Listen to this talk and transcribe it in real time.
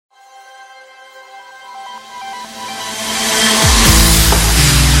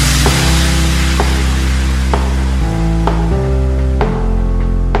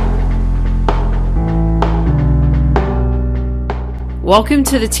Welcome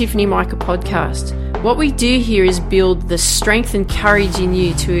to the Tiffany Micah podcast. What we do here is build the strength and courage in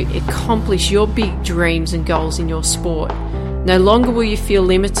you to accomplish your big dreams and goals in your sport. No longer will you feel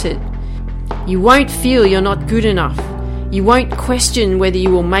limited. You won't feel you're not good enough. You won't question whether you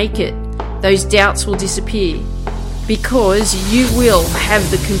will make it. Those doubts will disappear because you will have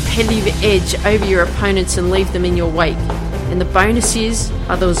the competitive edge over your opponents and leave them in your wake. And the bonus is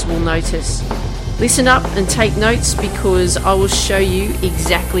others will notice. Listen up and take notes because I will show you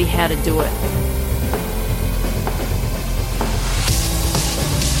exactly how to do it.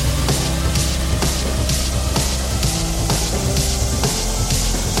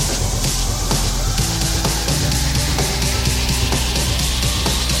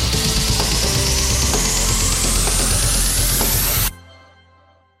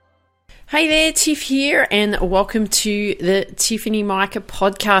 Hey there, Tiff here, and welcome to the Tiffany Micah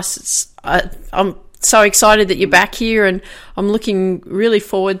podcast. I'm so excited that you're back here, and I'm looking really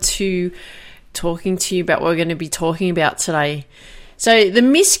forward to talking to you about what we're going to be talking about today. So the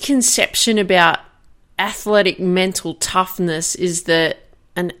misconception about athletic mental toughness is that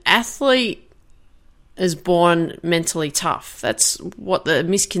an athlete is born mentally tough. That's what the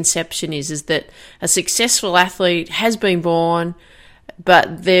misconception is that a successful athlete has been born,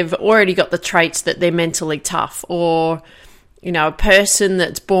 but they've already got the traits that they're mentally tough, or, you know, a person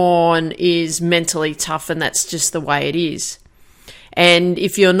that's born is mentally tough and that's just the way it is. And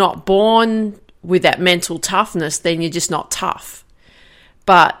if you're not born with that mental toughness, then you're just not tough.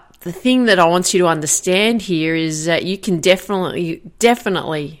 But the thing that I want you to understand here is that you can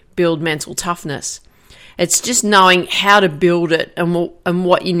definitely build mental toughness. It's just knowing how to build it and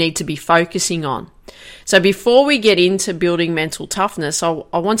what you need to be focusing on. So before we get into building mental toughness, I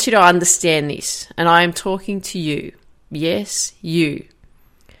want you to understand this, and I am talking to you. Yes, you.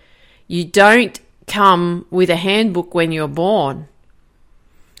 You don't come with a handbook when you're born.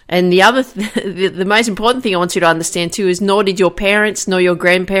 And the most important thing I want you to understand too is nor did your parents, nor your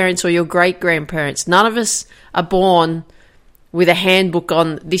grandparents, or your great-grandparents. None of us are born with a handbook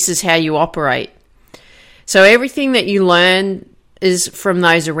on this is how you operate. So everything that you learn is from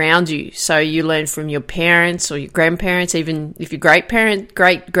those around you. So you learn from your parents or your grandparents, even if your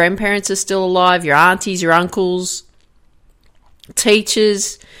great-grandparents are still alive, your aunties, your uncles,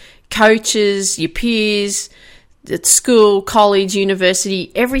 teachers, coaches, your peers, at school, college,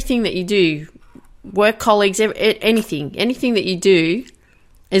 university, everything that you do, work colleagues, anything that you do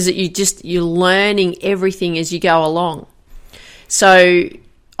is that you're learning everything as you go along. So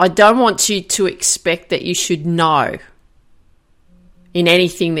I don't want you to expect that you should know in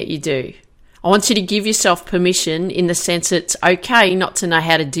anything that you do. I want you to give yourself permission in the sense that it's okay not to know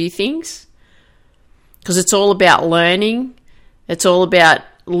how to do things, because it's all about learning. It's all about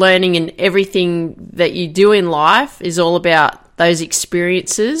learning, and everything that you do in life is all about those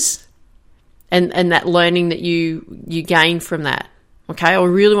experiences and that learning that you gain from that. Okay? I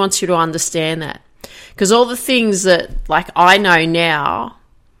really want you to understand that, because all the things that, like, I know now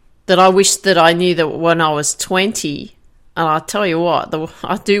that I wish that I knew that when I was 20, and I'll tell you what,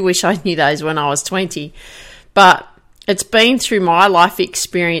 I do wish I knew those when I was 20, but it's been through my life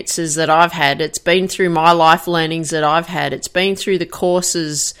experiences that I've had. It's been through my life learnings that I've had. It's been through the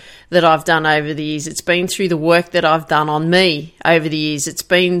courses that I've done over the years. It's been through the work that I've done on me over the years. It's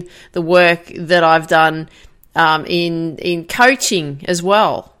been the work that I've done in coaching as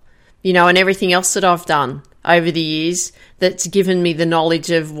well, you know, and everything else that I've done over the years that's given me the knowledge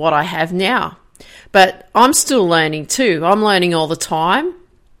of what I have now. But I'm still learning too. I'm learning all the time.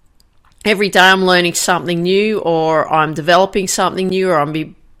 Every day I'm learning something new, or I'm developing something new, or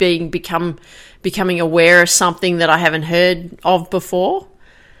I'm becoming aware of something that I haven't heard of before.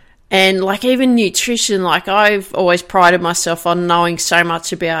 And like even nutrition, like I've always prided myself on knowing so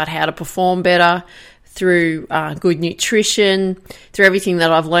much about how to perform better through good nutrition, through everything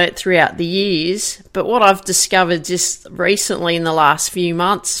that I've learnt throughout the years. But what I've discovered just recently in the last few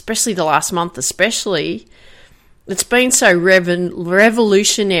months, especially the last month especially, it's been so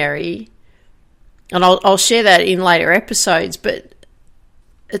revolutionary, and I'll share that in later episodes, but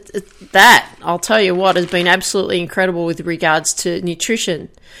that, I'll tell you what, has been absolutely incredible with regards to nutrition.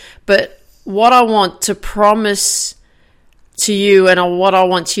 But what I want to promise to you, and what I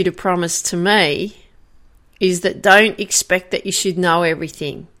want you to promise to me, is that don't expect that you should know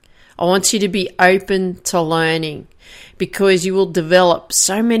everything. I want you to be open to learning, because you will develop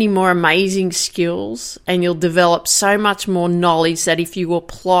so many more amazing skills, and you'll develop so much more knowledge that if you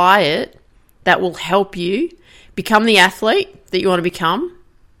apply it, that will help you become the athlete that you want to become,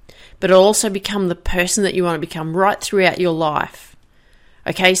 but it'll also become the person that you want to become right throughout your life.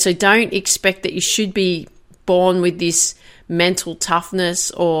 Okay, so don't expect that you should be born with this mental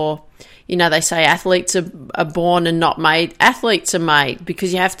toughness, or, they say athletes are born and not made. Athletes are made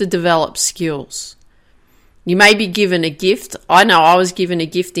because you have to develop skills. You may be given a gift. I know I was given a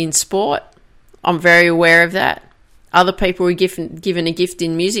gift in sport. I'm very aware of that. Other people were given a gift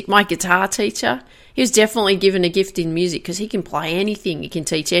in music. My guitar teacher, he was definitely given a gift in music because he can play anything. He can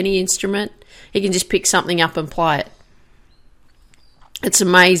teach any instrument. He can just pick something up and play it. It's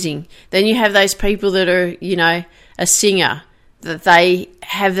amazing. Then you have those people that are, a singer, that they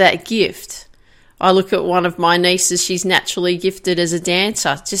have that gift. I look at one of my nieces, she's naturally gifted as a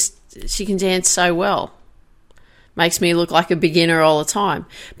dancer. She can dance so well. Makes me look like a beginner all the time.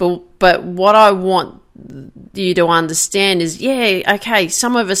 But what I want you to understand is, okay,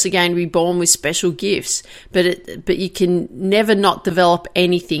 some of us are going to be born with special gifts, but you can never not develop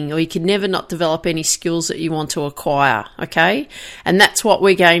anything, or you can never not develop any skills that you want to acquire, okay? And that's what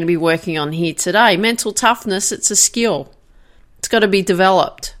we're going to be working on here today. Mental toughness, it's a skill. It's got to be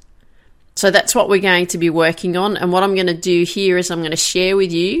developed. So that's what we're going to be working on. And what I'm going to do here is I'm going to share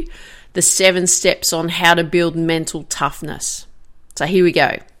with you the 7 steps on how to build mental toughness. So here we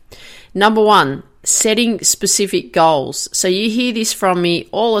go. Number 1, setting specific goals. So you hear this from me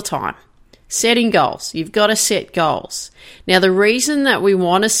all the time. Setting goals. You've got to set goals. Now, the reason that we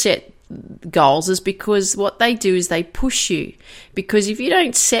want to set goals is because what they do is they push you. Because if you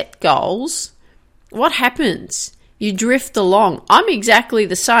don't set goals, what happens? You drift along. I'm exactly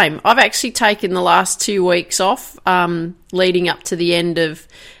the same. I've actually taken the last 2 weeks off, leading up to the end of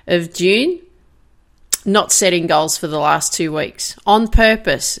June, not setting goals for the last 2 weeks on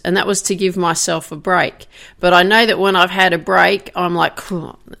purpose. And that was to give myself a break. But I know that when I've had a break, I'm like,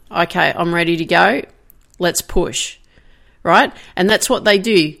 okay, I'm ready to go. Let's push, right? And that's what they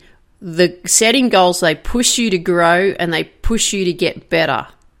do. The setting goals, they push you to grow and they push you to get better.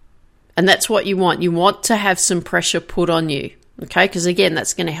 And that's what you want. You want to have some pressure put on you, okay? Because again,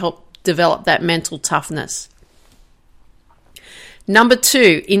 that's going to help develop that mental toughness. Number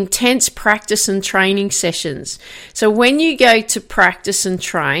 2, intense practice and training sessions. So when you go to practice and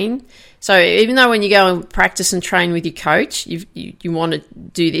train, so even though when you go and practice and train with your coach, you want to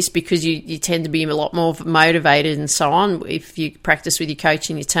do this because you tend to be a lot more motivated and so on if you practice with your coach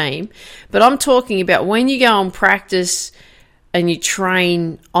and your team. But I'm talking about when you go and practice and you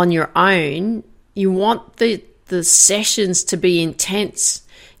train on your own, you want the sessions to be intense.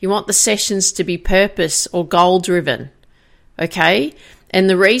 You want the sessions to be purpose or goal-driven, okay? And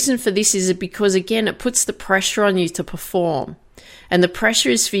the reason for this is because, again, it puts the pressure on you to perform. And the pressure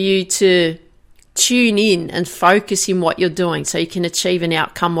is for you to tune in and focus in what you're doing so you can achieve an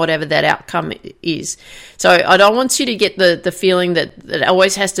outcome, whatever that outcome is. So I don't want you to get the feeling that it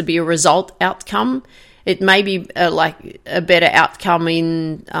always has to be a result outcome. It may be like a better outcome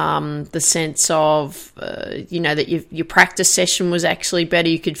in the sense of, that your practice session was actually better.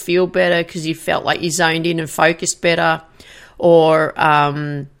 You could feel better because you felt like you zoned in and focused better, or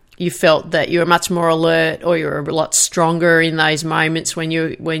you felt that you were much more alert, or you were a lot stronger in those moments when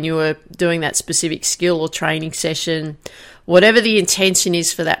you were doing that specific skill or training session. Whatever the intention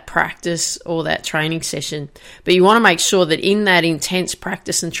is for that practice or that training session. But you want to make sure that in that intense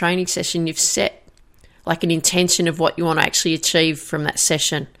practice and training session, you've set like an intention of what you want to actually achieve from that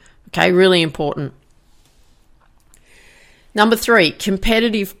session. Okay, really important. Number 3,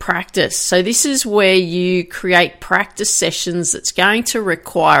 competitive practice. So this is where you create practice sessions that's going to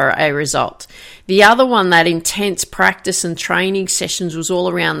require a result. The other one, that intense practice and training sessions, was all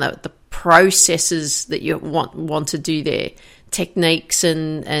around the processes that you want to do there. Techniques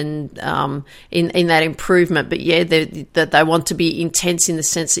and in that improvement, but that they want to be intense in the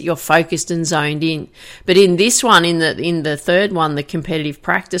sense that you're focused and zoned in. But in this one, in the third one, the competitive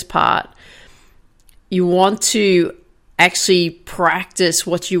practice part, you want to actually practice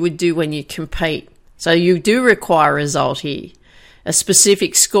what you would do when you compete. So you do require a result here, a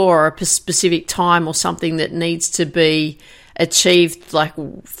specific score, or a specific time, or something that needs to be achieved, like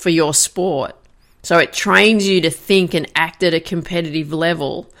for your sport. So it trains you to think and act at a competitive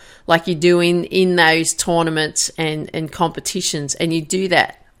level like you do in those tournaments and competitions. And you do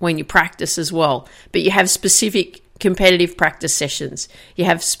that when you practice as well. But you have specific competitive practice sessions. You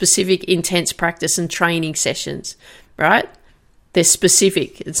have specific intense practice and training sessions, right? They're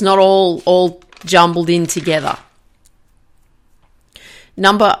specific. It's not all jumbled in together.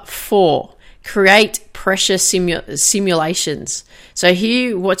 Number 4, create pressure simulations. So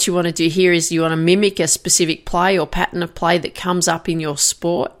here, what you want to do here is you want to mimic a specific play or pattern of play that comes up in your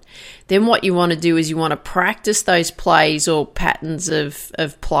sport. Then what you want to do is you want to practice those plays or patterns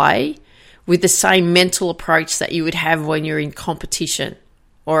of play with the same mental approach that you would have when you're in competition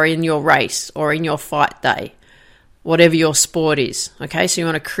or in your race or in your fight day. whatever your sport is. Okay, so you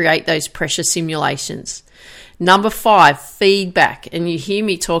want to create those pressure simulations. Number 5, feedback. And you hear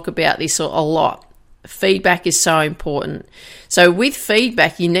me talk about this a lot. Feedback is so important. So with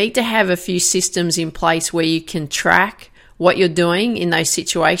feedback, you need to have a few systems in place where you can track what you're doing in those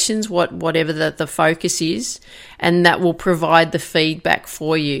situations, whatever the focus is, and that will provide the feedback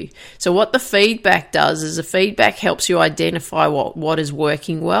for you. So what the feedback does is the feedback helps you identify what is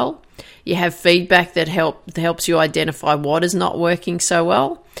working well. You have feedback that helps you identify what is not working so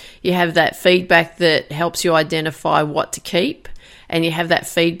well. You have that feedback that helps you identify what to keep. And you have that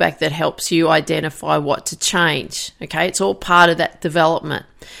feedback that helps you identify what to change. Okay, it's all part of that development.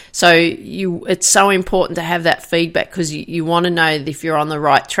 So it's so important to have that feedback because you want to know if you're on the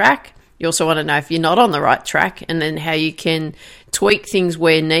right track. You also want to know if you're not on the right track, and then how you can tweak things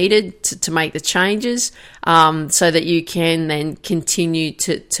where needed to make the changes, so that you can then continue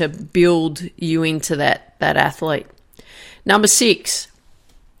to build you into that athlete. Number 6.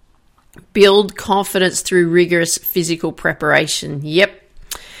 Build confidence through rigorous physical preparation. Yep,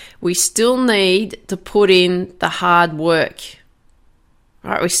 we still need to put in the hard work.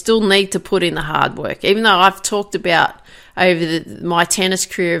 Right, we still need to put in the hard work. Even though I've talked about over my tennis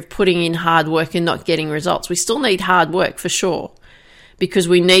career of putting in hard work and not getting results, we still need hard work for sure, because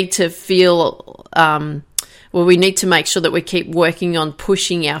we need to feel, we need to make sure that we keep working on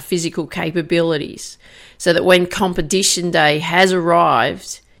pushing our physical capabilities so that when competition day has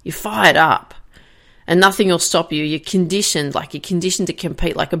arrived, you're fired up and nothing will stop you. You're conditioned to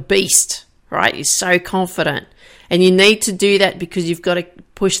compete like a beast, right? You're so confident. And you need to do that because you've got to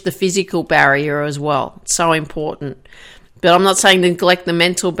push the physical barrier as well. It's so important. But I'm not saying neglect the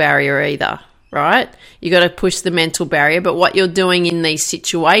mental barrier either, right? You got to push the mental barrier. But what you're doing in these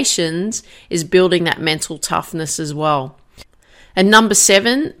situations is building that mental toughness as well. And number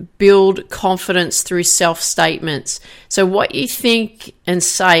 7, build confidence through self-statements. So what you think and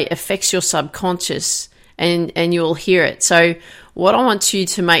say affects your subconscious, and you'll hear it. So what I want you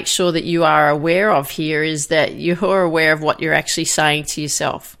to make sure that you are aware of here is that you're aware of what you're actually saying to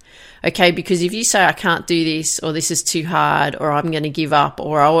yourself. Okay, because if you say, I can't do this, or this is too hard, or I'm going to give up,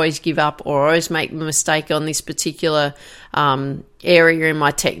 or I always give up, or I always make a mistake on this particular area in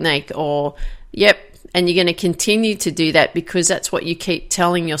my technique, or and you're going to continue to do that because that's what you keep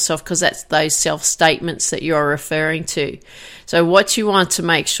telling yourself, because that's those self-statements that you're referring to. So what you want to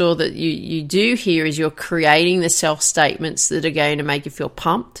make sure that you do here is you're creating the self-statements that are going to make you feel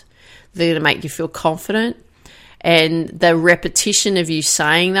pumped, they're going to make you feel confident, and the repetition of you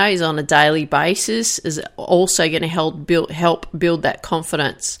saying those on a daily basis is also going to help build that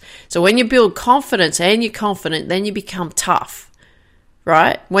confidence. So when you build confidence and you're confident, then you become tough.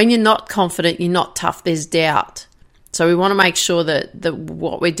 Right? When you're not confident, you're not tough, there's doubt. So we want to make sure that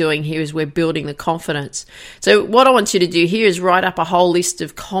what we're doing here is we're building the confidence. So what I want you to do here is write up a whole list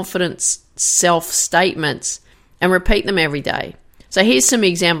of confidence self-statements and repeat them every day. So here's some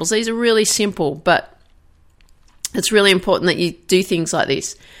examples. These are really simple, but it's really important that you do things like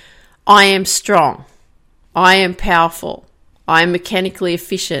this. I am strong. I am powerful. I am mechanically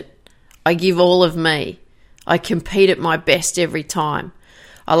efficient. I give all of me. I compete at my best every time.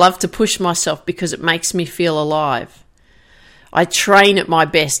 I love to push myself because it makes me feel alive. I train at my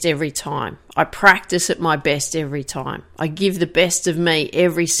best every time. I practice at my best every time. I give the best of me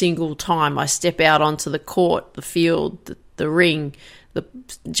every single time I step out onto the court, the field, the ring,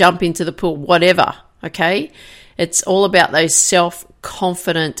 jump into the pool, whatever, okay? It's all about those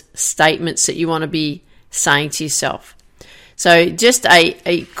self-confident statements that you want to be saying to yourself. So just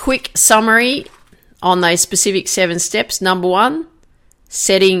a quick summary on those specific 7 steps. Number 1,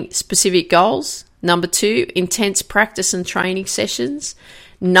 setting specific goals. Number 2, intense practice and training sessions.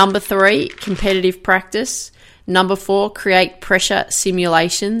 Number 3, competitive practice. Number 4, create pressure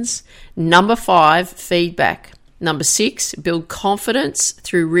simulations. Number 5, feedback. Number 6, build confidence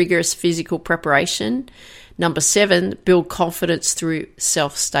through rigorous physical preparation. Number 7, build confidence through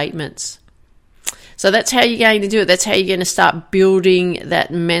self-statements. So that's how you're going to do it. That's how you're going to start building that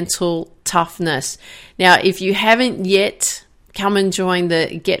mental toughness. Now, if you haven't yet come and join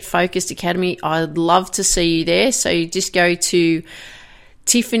the Get Focused Academy, I'd love to see you there. So you just go to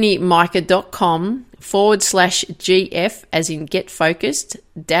tiffanymica.com/GF, as in Get Focused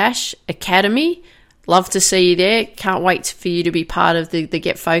 -Academy. Love to see you there. Can't wait for you to be part of the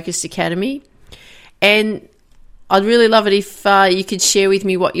Get Focused Academy. And I'd really love it if you could share with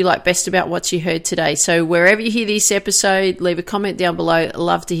me what you like best about what you heard today. So wherever you hear this episode, leave a comment down below. I'd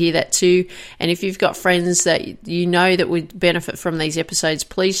love to hear that too. And if you've got friends that you know that would benefit from these episodes,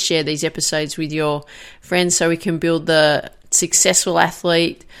 please share these episodes with your friends so we can build the successful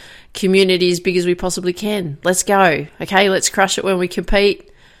athlete, community as big as we possibly can. Let's go. Okay, let's crush it when we compete.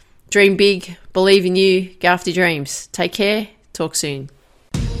 Dream big, believe in you, go after your dreams. Take care, talk soon.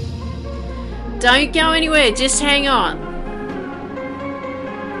 Don't go anywhere, just hang on.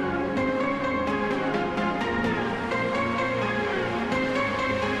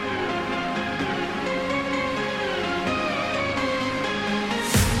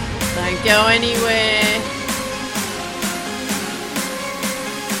 Don't go anywhere.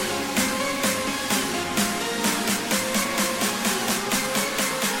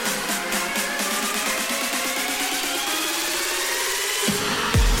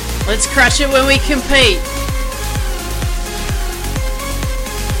 Let's crush it when we compete.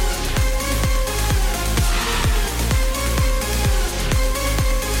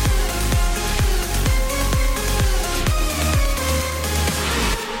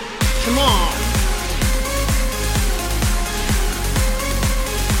 Come on.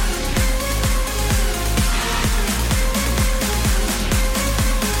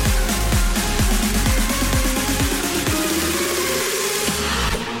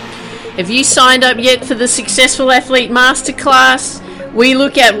 Have you signed up yet for the Successful Athlete Masterclass? We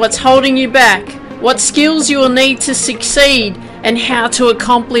look at what's holding you back, what skills you will need to succeed, and how to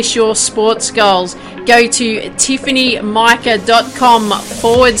accomplish your sports goals. Go to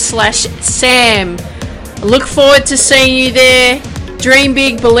tiffanymica.com/Sam. Look forward to seeing you there. Dream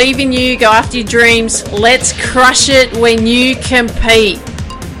big, believe in you, go after your dreams. Let's crush it when you compete.